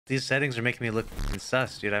These settings are making me look fucking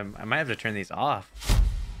sus, dude. I might have to turn these off.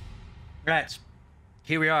 Right,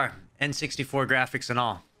 here we are. N64 graphics and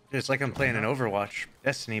all. It's like I'm playing an Overwatch.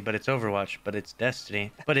 Destiny, but it's Overwatch, but it's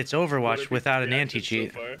Destiny. But it's Overwatch without an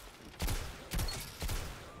anti-cheat.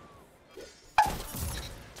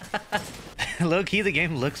 Low-key, the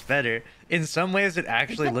game looks better. In some ways, it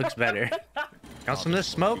actually looks better. Want some of this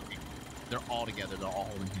smoke? They're all together. They're all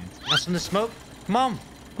holding hands. Want some of this smoke? Come on.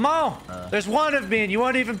 Come on. There's one of me and you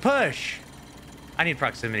won't even push. I need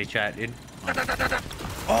proximity chat, dude.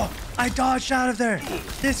 Oh, I dodged out of there.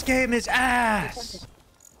 This game is ass.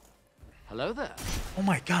 Hello there. Oh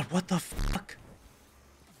my god, what the fuck?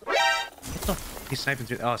 What the f? He's sniping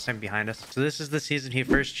through. Oh, sniping behind us. So this is the season he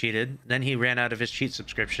first cheated. Then he ran out of his cheat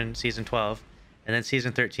subscription, season 12. And then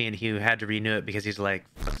season 13, he had to renew it because he's like,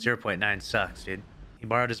 0.9 sucks, dude. He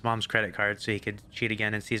borrowed his mom's credit card so he could cheat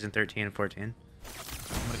again in season 13 and 14.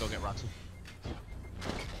 I'm gonna go get Roxy.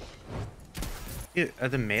 Dude, are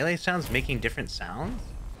the melee sounds making different sounds?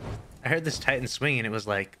 I heard this Titan swing and it was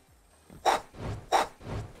like...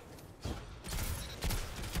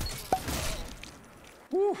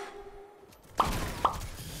 Woo. Oh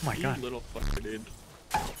my god. You little fucker, dude.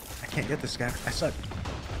 I can't get this guy. I suck.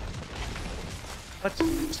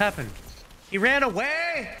 What's happened? He ran away!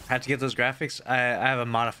 I had to get those graphics. I have a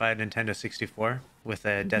modified Nintendo 64 with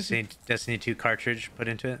a Destiny 2 cartridge put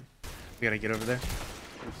into it. We gotta get over there.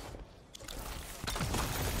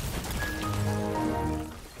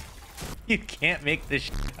 You can't make this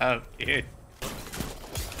shit up, dude.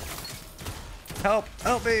 Help!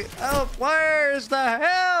 Help me! Help! Where's the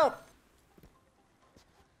help?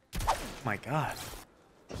 Oh my god.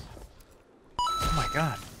 Oh my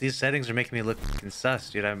god. These settings are making me look fucking sus,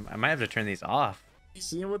 dude. I might have to turn these off. You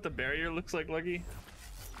seeing what the barrier looks like, Lucky?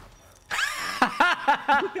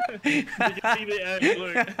 You can see the edge,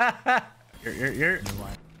 look. You're...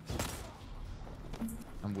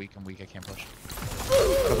 I'm weak. I can't push.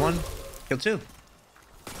 Kill one. Kill two.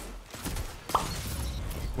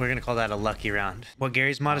 We're gonna call that a lucky round. What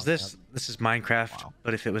Gary's mod is this? This is Minecraft,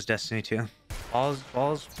 but if it was Destiny 2.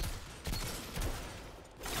 Balls.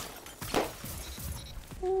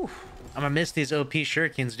 Ooh. I'm gonna miss these OP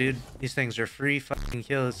shurikens, dude. These things are free fucking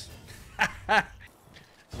kills.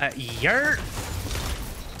 Yurt.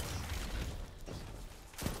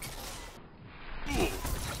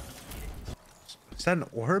 Is that an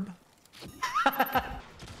orb?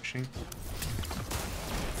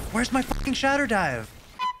 Where's my fucking shatter dive?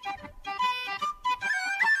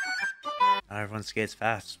 Not everyone skates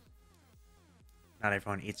fast. Not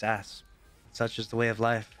everyone eats ass. Such is the way of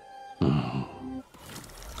life.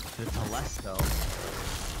 The Telesto.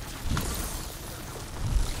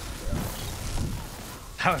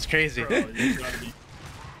 That was crazy. Bro, you gotta be...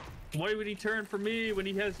 Why would he turn for me when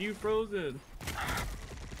he has you frozen?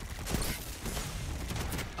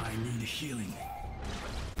 I need healing.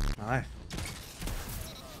 My life.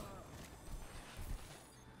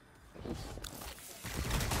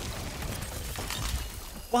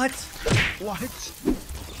 What? What?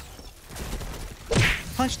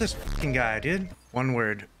 Punch this fucking guy, dude. One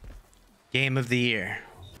word. Game of the year.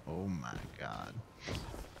 Oh my god.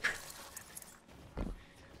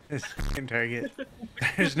 This fucking target.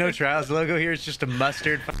 There's no trials logo here. It's just a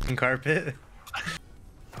mustard fucking carpet.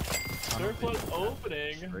 Surplus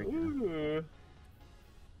opening. Ooh.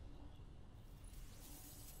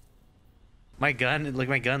 My gun, like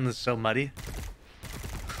my gun is so muddy.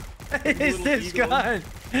 What is this gun?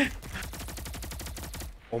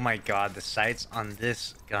 Oh my god, the sights on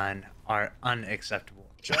this gun are unacceptable.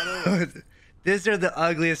 These are the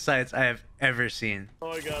ugliest sights I have ever seen. Oh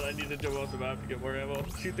my god, I need to jump off the map to get more ammo.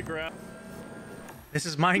 Shoot the ground. This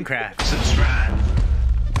is Minecraft. Subscribe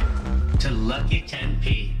to Lucky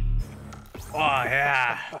 10p. Oh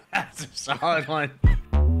yeah, that's a solid one.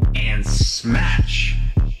 And smash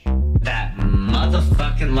that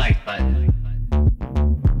motherfucking like button.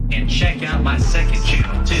 And check out my second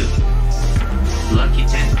channel too, Lucky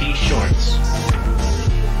 10p Shorts.